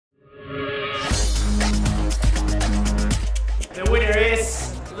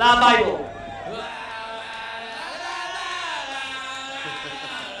LadBible.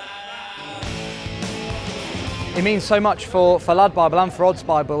 It means so much for LadBible and for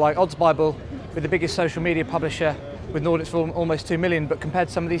SBC. Like SBC, with the biggest social media publisher with an audience for almost 2 million, but compared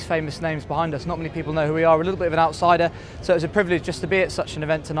to some of these famous names behind us, not many people know who we are. We're a little bit of an outsider, so it was a privilege just to be at such an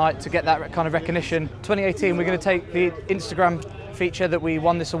event tonight, to get that kind of recognition. 2018, we're going to take the Instagram feature that we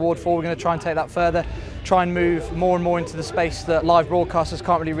won this award for, we're going to try and take that further, try and move more and more into the space that live broadcasters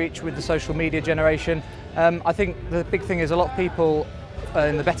can't really reach with the social media generation. I think the big thing is a lot of people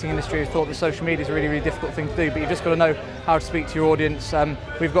in the betting industry have thought that social media is a really, really difficult thing to do, but you've just got to know how to speak to your audience.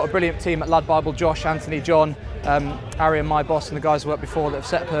 We've got a brilliant team at LadBible, Josh, Anthony, John, Ari, my boss, and the guys who worked before, that have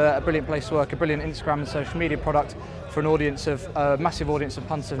set up a brilliant place to work, a brilliant Instagram and social media product for an audience of a massive audience of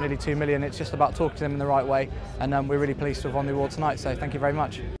punters of nearly 2 million. It's just about talking to them in the right way, and we're really pleased to have won the award tonight, so thank you very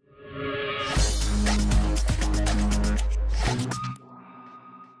much.